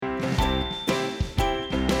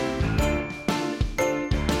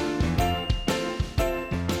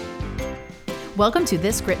Welcome to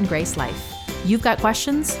This Grit and Grace Life. You've got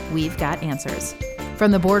questions, we've got answers.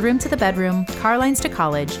 From the boardroom to the bedroom, car lines to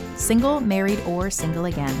college, single, married, or single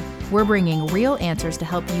again, we're bringing real answers to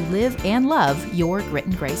help you live and love your grit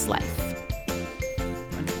and grace life.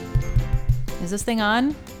 Is this thing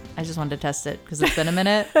on? I just wanted to test it because it's been a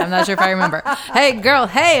minute. I'm not sure if I remember. Hey, girl.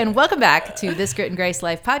 Hey, and welcome back to This Grit and Grace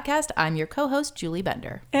Life podcast. I'm your co-host, Julie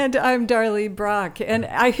Bender. And I'm Darlene Brock. And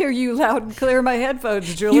I hear you loud and clear in my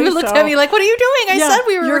headphones, Julie. You looked at me like, what are you doing? I said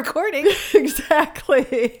we were recording.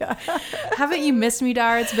 Exactly. Haven't you missed me,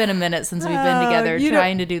 Dar? It's been a minute since we've been together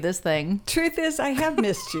trying to do this thing. Truth is, I have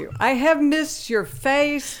missed you. I have missed your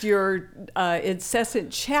face, your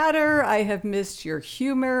incessant chatter. I have missed your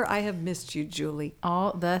humor. I have missed you, Julie.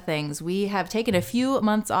 All the things. We have taken a few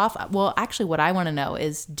months off. Well, actually, what I want to know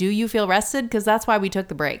is, do you feel rested? Because that's why we took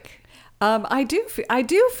the break. I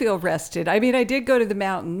do feel rested. I mean, I did go to the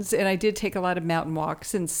mountains and I did take a lot of mountain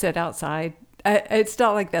walks and sit outside. It's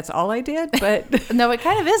not like that's all I did, but... No, it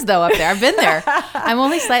kind of is, though, up there. I've been there. I'm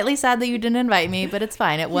only slightly sad that you didn't invite me, but it's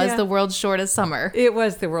fine. It was the world's shortest summer. It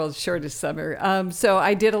was the world's shortest summer. So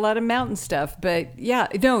I did a lot of mountain stuff, but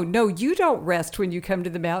no, you don't rest when you come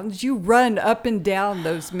to the mountains. You run up and down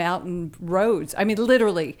those mountain roads. I mean,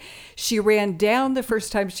 literally, she ran down the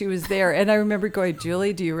first time she was there, and I remember going,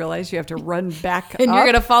 Julie, do you realize you have to run back and up? You're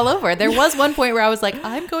going to fall over. There was one point where I was like,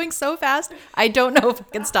 I'm going so fast, I don't know if I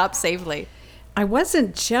can stop safely. I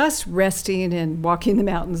wasn't just resting and walking the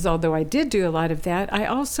mountains, although I did do a lot of that. I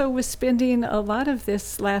also was spending a lot of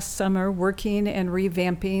this last summer working and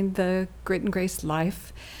revamping the Grit and Grace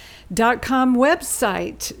Life.com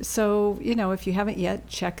website. So, if you haven't yet,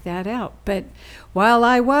 check that out. But while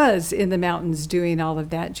I was in the mountains doing all of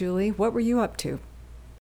that, Julie, what were you up to?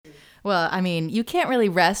 Well, I mean, you can't really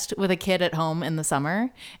rest with a kid at home in the summer,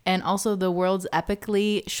 and also the world's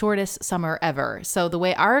epically shortest summer ever. So the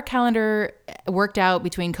way our calendar worked out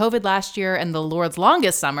between COVID last year and the Lord's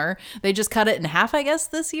longest summer, they just cut it in half, I guess,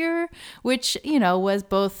 this year, which, was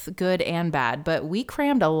both good and bad. But we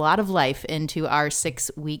crammed a lot of life into our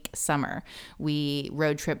 6-week summer. We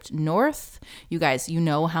road tripped north. You guys, you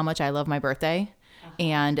know how much I love my birthday.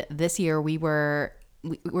 And this year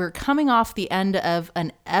we're coming off the end of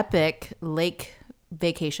an epic lake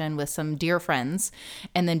vacation with some dear friends.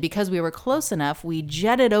 And then because we were close enough, we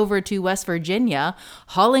jetted over to West Virginia,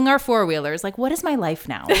 hauling our four-wheelers. Like, what is my life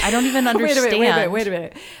now? I don't even understand. Wait a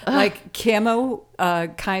minute. Like camo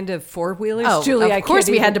kind of four-wheelers? Oh, Julie, of course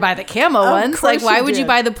we had to buy the camo ones. Like, why would you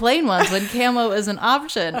buy the plain ones when camo is an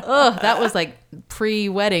option? Ugh, that was like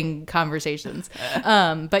pre-wedding conversations.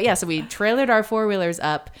 But yeah, so we trailered our four-wheelers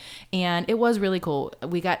up, and it was really cool.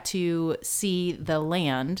 We got to see the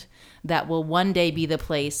land that will one day be the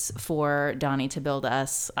place for Donnie to build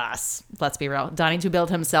us, let's be real, Donnie to build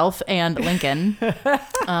himself and Lincoln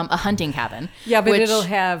a hunting cabin. Yeah, but it'll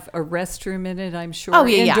have a restroom in it, I'm sure. Oh,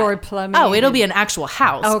 yeah, indoor plumbing. Oh, it'll be an actual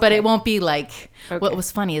house, okay. But it won't be like, what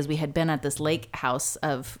was funny is we had been at this lake house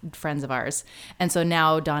of friends of ours. And so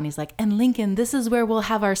now Donnie's like, and Lincoln, this is where we'll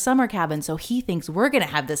have our summer cabin. So he thinks we're going to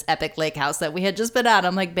have this epic lake house that we had just been at.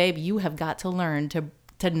 I'm like, babe, you have got to learn to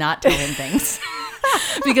not tell him things.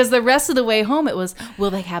 Because the rest of the way home, it was,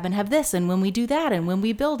 will the cabin have this? And when we do that, and when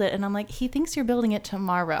we build it. And I'm like, he thinks you're building it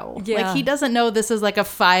tomorrow. Yeah. Like, he doesn't know this is like a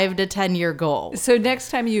 5 to 10 year goal. So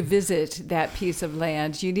next time you visit that piece of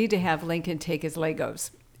land, you need to have Lincoln take his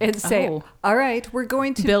Legos and say, all right, we're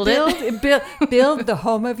going to build the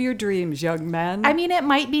home of your dreams, young man. I mean, it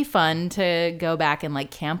might be fun to go back and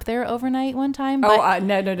like camp there overnight one time. But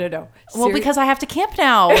No. Well, because I have to camp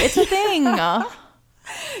now. It's a thing.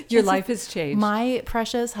 Your life has changed. My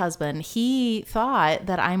precious husband, he thought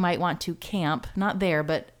that I might want to camp, not there,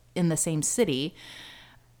 but in the same city.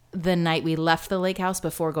 The night we left the lake house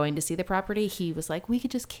before going to see the property, he was like, we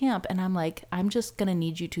could just camp. And I'm like, I'm just going to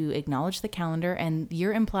need you to acknowledge the calendar. And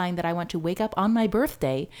you're implying that I want to wake up on my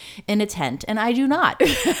birthday in a tent. And I do not.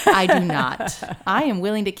 I do not. I am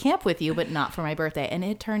willing to camp with you, but not for my birthday. And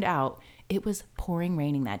it turned out it was pouring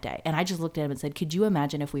raining that day. And I just looked at him and said, could you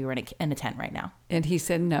imagine if we were in a tent right now? And he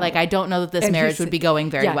said no. Like, I don't know that this marriage would be going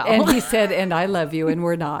very well. And he said, and I love you, and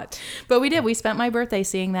we're not. But we did. We spent my birthday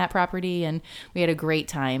seeing that property, and we had a great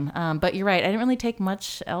time. But you're right. I didn't really take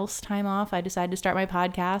much else time off. I decided to start my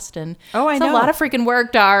podcast, and I know. A lot of freaking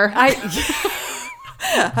work, Dar.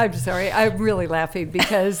 I'm sorry. I'm really laughing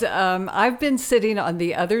because I've been sitting on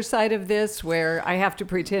the other side of this where I have to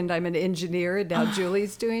pretend I'm an engineer and now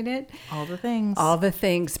Julie's doing it. All the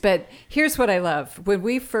things. But here's what I love. When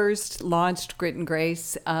we first launched Grit and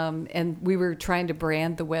Grace and we were trying to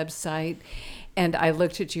brand the website, And I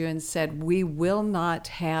looked at you and said, we will not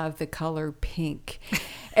have the color pink.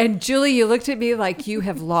 And Julie, you looked at me like you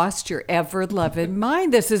have lost your ever-loved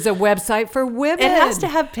mind. This is a website for women. It has to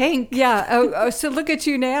have pink. Yeah. Oh, so look at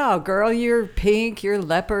you now, girl. You're pink, you're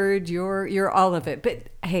leopard, you're all of it. But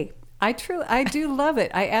hey, I do love it.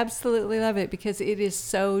 I absolutely love it because it is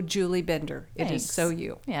so Julie Bender. It Thanks. is so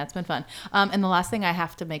you. Yeah, it's been fun. And the last thing I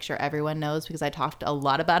have to make sure everyone knows, because I talked a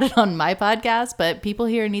lot about it on my podcast, but people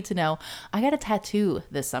here need to know, I got a tattoo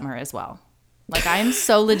this summer as well. Like, I'm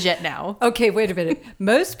so legit now. Okay, wait a minute.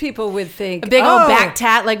 Most people would think A big old back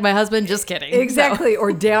tat like my husband. Just kidding. Exactly. No.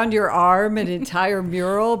 Or down your arm, an entire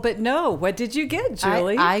mural. But no, what did you get,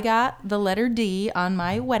 Julie? I got the letter D on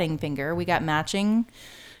my wedding finger. We got matching,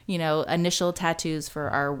 initial tattoos for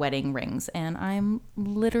our wedding rings. And I'm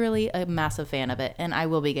literally a massive fan of it. And I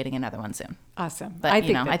will be getting another one soon. Awesome. But,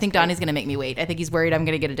 I think Donnie's going to make me wait. I think he's worried I'm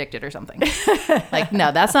going to get addicted or something. Like,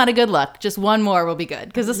 no, that's not a good look. Just one more will be good.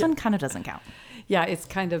 Because this one kind of doesn't count. Yeah, it's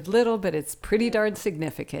kind of little, but it's pretty darn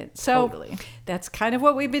significant. So totally. That's kind of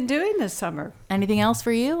what we've been doing this summer. Anything else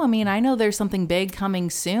for you? I mean, I know there's something big coming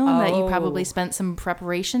soon that you probably spent some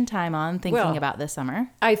preparation time on thinking about this summer.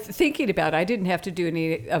 I didn't have to do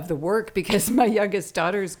any of the work because my youngest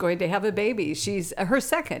daughter is going to have a baby. She's her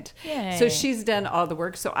second. Yay. So she's done all the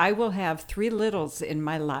work. So I will have 3 littles in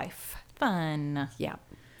my life. Fun. Yeah.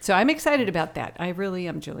 So I'm excited about that. I really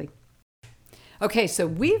am, Julie. Okay, so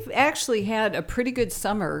we've actually had a pretty good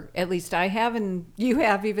summer. At least I have, and you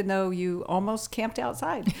have, even though you almost camped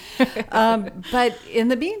outside. But in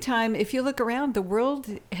the meantime, if you look around, the world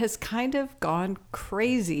has kind of gone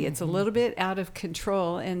crazy. It's a little bit out of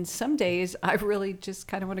control. And some days I really just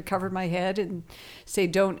kind of want to cover my head and say,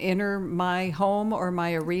 don't enter my home or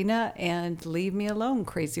my arena and leave me alone,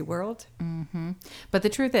 crazy world. Mm-hmm. But the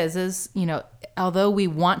truth is, although we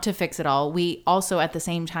want to fix it all, we also at the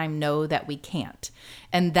same time know that we can't.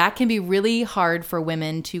 And that can be really hard for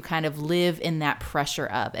women to kind of live in that pressure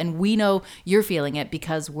of. And we know you're feeling it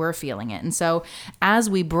because we're feeling it. And so as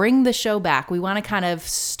we bring the show back, we want to kind of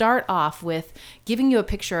start off with giving you a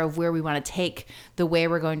picture of where we want to take the way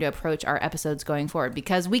we're going to approach our episodes going forward,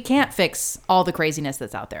 because we can't fix all the craziness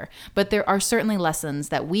that's out there. But there are certainly lessons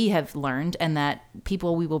that we have learned and that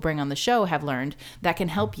people we will bring on the show have learned that can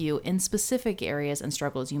help you in specific areas and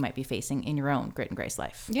struggles you might be facing in your own grit and grace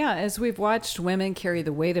life. Yeah, as we've watched women carry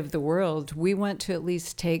the weight of the world, we want to at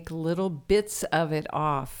least take little bits of it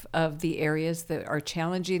off of the areas that are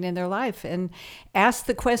challenging in their life and ask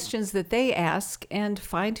the questions that they ask and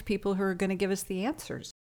find people who are going to give us the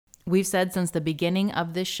answers. We've said since the beginning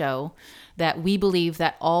of this show that we believe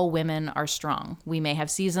that all women are strong. We may have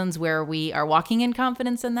seasons where we are walking in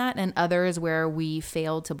confidence in that and others where we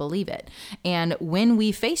fail to believe it. And when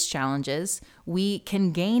we face challenges, we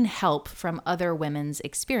can gain help from other women's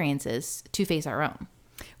experiences to face our own.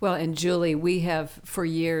 Well, and Julie, we have for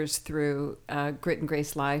years through Grit and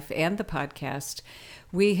Grace Life and the podcast,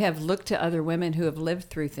 we have looked to other women who have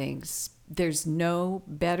lived through things. There's no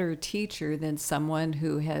better teacher than someone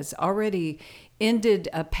who has already ended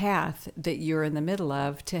a path that you're in the middle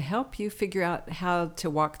of to help you figure out how to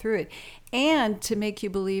walk through it and to make you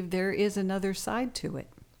believe there is another side to it.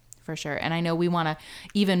 For sure. And I know we want to,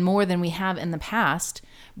 even more than we have in the past,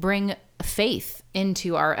 bring faith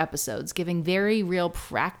into our episodes, giving very real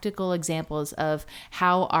practical examples of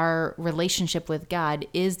how our relationship with God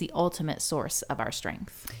is the ultimate source of our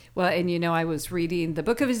strength. Well, and I was reading the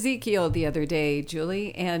book of Ezekiel the other day,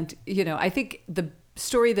 Julie, and I think the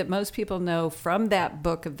story that most people know from that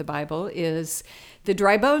book of the Bible is the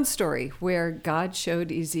dry bone story, where God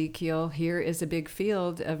showed Ezekiel, here is a big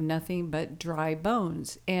field of nothing but dry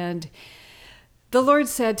bones. And the Lord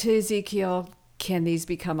said to Ezekiel, can these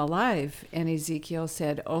become alive? And Ezekiel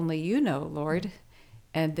said, only you know, Lord.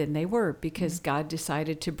 And then they were, because God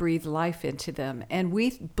decided to breathe life into them. And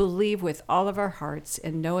we believe with all of our hearts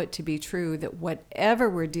and know it to be true that whatever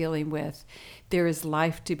we're dealing with, there is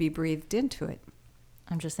life to be breathed into it.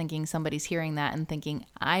 I'm just thinking somebody's hearing that and thinking,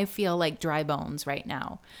 I feel like dry bones right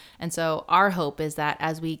now. And so our hope is that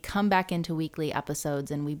as we come back into weekly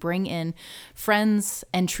episodes and we bring in friends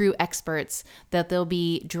and true experts, that there'll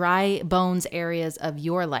be dry bones areas of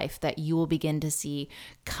your life that you will begin to see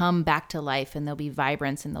come back to life, and there'll be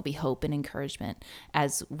vibrance and there'll be hope and encouragement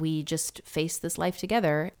as we just face this life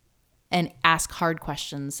together and ask hard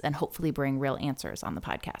questions and hopefully bring real answers on the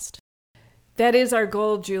podcast. That is our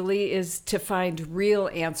goal, Julie, is to find real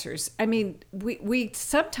answers. I mean, we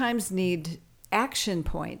sometimes need action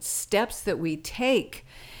points, steps that we take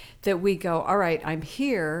that we go, all right, I'm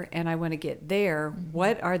here and I want to get there.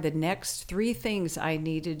 What are the next 3 things I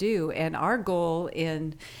need to do? And our goal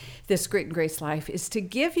in this Grit and Grace Life is to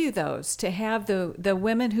give you those, to have the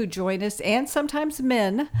women who join us, and sometimes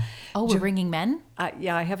men. Oh, we're bringing men?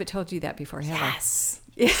 Yeah, I haven't told you that before, have I? Yes.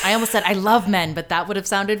 I almost said I love men, but that would have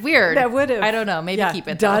sounded weird. That would have. I don't know. Maybe keep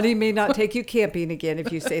it. Donnie may not take you camping again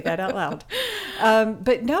if you say that out loud.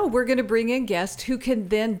 But no, we're going to bring in guests who can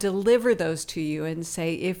then deliver those to you and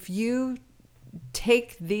say, if you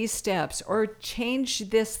take these steps or change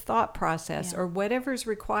this thought process or whatever's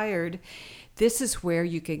required, this is where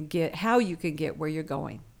you can get, how you can get where you're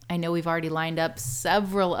going. I know we've already lined up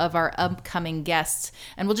several of our upcoming guests,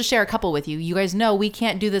 and we'll just share a couple with you. You guys know we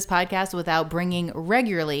can't do this podcast without bringing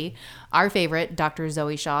regularly our favorite, Dr.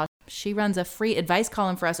 Zoe Shaw. She runs a free advice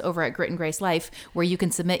column for us over at Grit and Grace Life, where you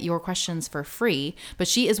can submit your questions for free. But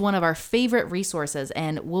she is one of our favorite resources,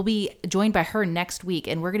 and we'll be joined by her next week.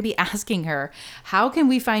 And we're going to be asking her, how can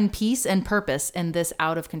we find peace and purpose in this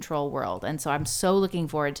out of control world? And so I'm so looking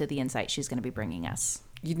forward to the insight she's going to be bringing us.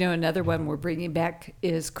 You know, another one we're bringing back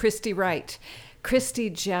is Christy Wright.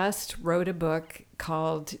 Christy just wrote a book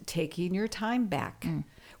called Taking Your Time Back,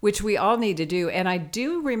 which we all need to do. And I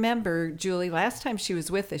do remember, Julie, last time she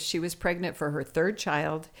was with us, she was pregnant for her 3rd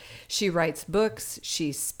child. She writes books,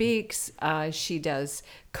 she speaks, she does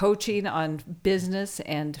coaching on business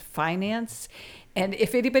and finance. And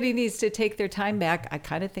if anybody needs to take their time back, I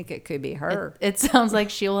kind of think it could be her. It sounds like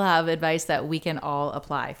she'll have advice that we can all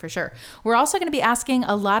apply for sure. We're also going to be asking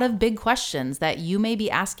a lot of big questions that you may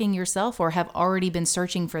be asking yourself or have already been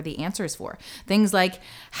searching for the answers for. Things like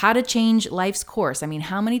how to change life's course. I mean,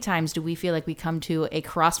 how many times do we feel like we come to a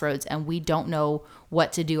crossroads and we don't know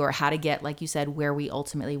what to do or how to get, like you said, where we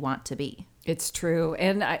ultimately want to be? It's true.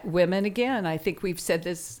 And women, again, I think we've said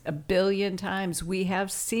this a billion times. We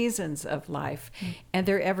have seasons of life and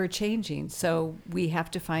they're ever changing. So we have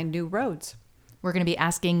to find new roads. We're going to be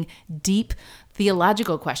asking deep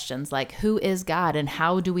theological questions like who is God and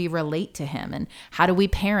how do we relate to him? And how do we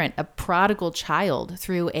parent a prodigal child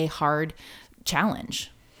through a hard challenge?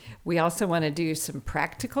 We also want to do some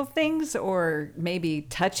practical things or maybe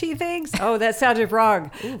touchy things. Oh, that sounded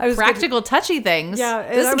wrong. Practical touchy things? Yeah.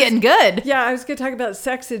 This is getting good. Yeah, I was going to talk about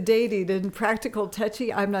sex and dating and practical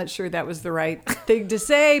touchy. I'm not sure that was the right thing to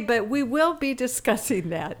say, but we will be discussing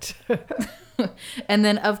that. And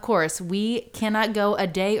then, of course, we cannot go a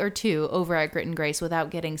day or two over at Grit and Grace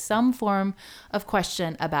without getting some form of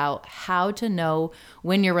question about how to know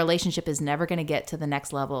when your relationship is never going to get to the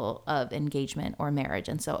next level of engagement or marriage.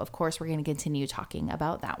 And so, of course, we're going to continue talking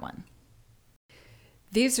about that one.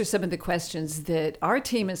 These are some of the questions that our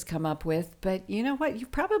team has come up with, but you know what?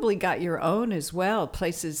 You've probably got your own as well,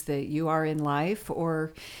 places that you are in life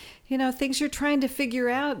or things you're trying to figure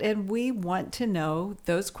out, and we want to know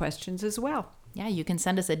those questions as well. Yeah, you can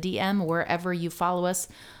send us a DM wherever you follow us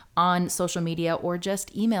on social media or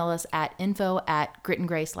just email us at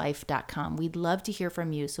info@gritandgracelife.com. We'd love to hear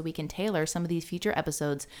from you so we can tailor some of these future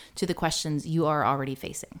episodes to the questions you are already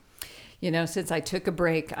facing. Since I took a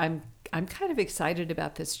break, I'm kind of excited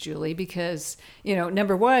about this, Julie, because,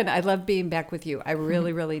 number one, I love being back with you. I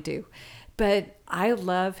really, really do. But I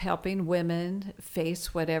love helping women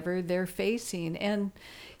face whatever they're facing. And,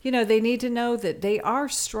 they need to know that they are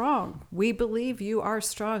strong. We believe you are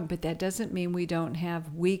strong, but that doesn't mean we don't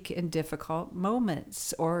have weak and difficult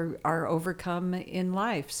moments or are overcome in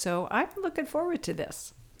life. So I'm looking forward to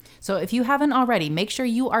this. So if you haven't already, make sure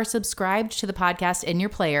you are subscribed to the podcast in your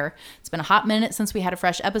player. It's been a hot minute since we had a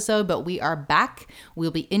fresh episode, but we are back.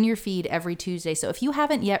 We'll be in your feed every Tuesday. So if you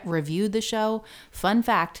haven't yet reviewed the show, fun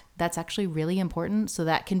fact, that's actually really important. So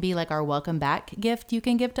that can be like our welcome back gift you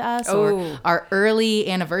can give to us or our early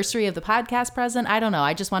anniversary of the podcast present. I don't know.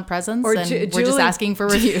 I just want presents and we're just asking for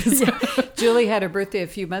reviews. Julie had her birthday a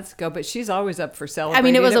few months ago, but she's always up for celebrating. I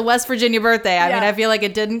mean, it was a West Virginia birthday. I mean, I feel like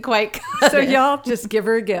it didn't quite cut it. Y'all just give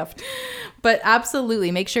her a gift. But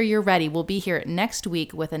absolutely, make sure you're ready. We'll be here next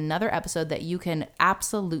week with another episode that you can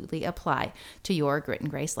absolutely apply to your Grit and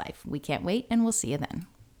Grace life. We can't wait, and we'll see you then.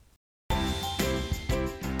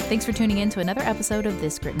 Thanks for tuning in to another episode of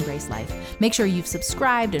This Grit and Grace Life. Make sure you've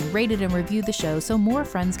subscribed and rated and reviewed the show so more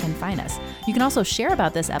friends can find us. You can also share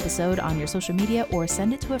about this episode on your social media or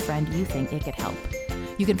send it to a friend you think it could help.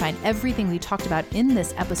 You can find everything we talked about in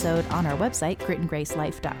this episode on our website,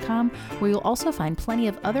 gritandgracelife.com, where you'll also find plenty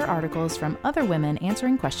of other articles from other women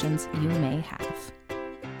answering questions you may have.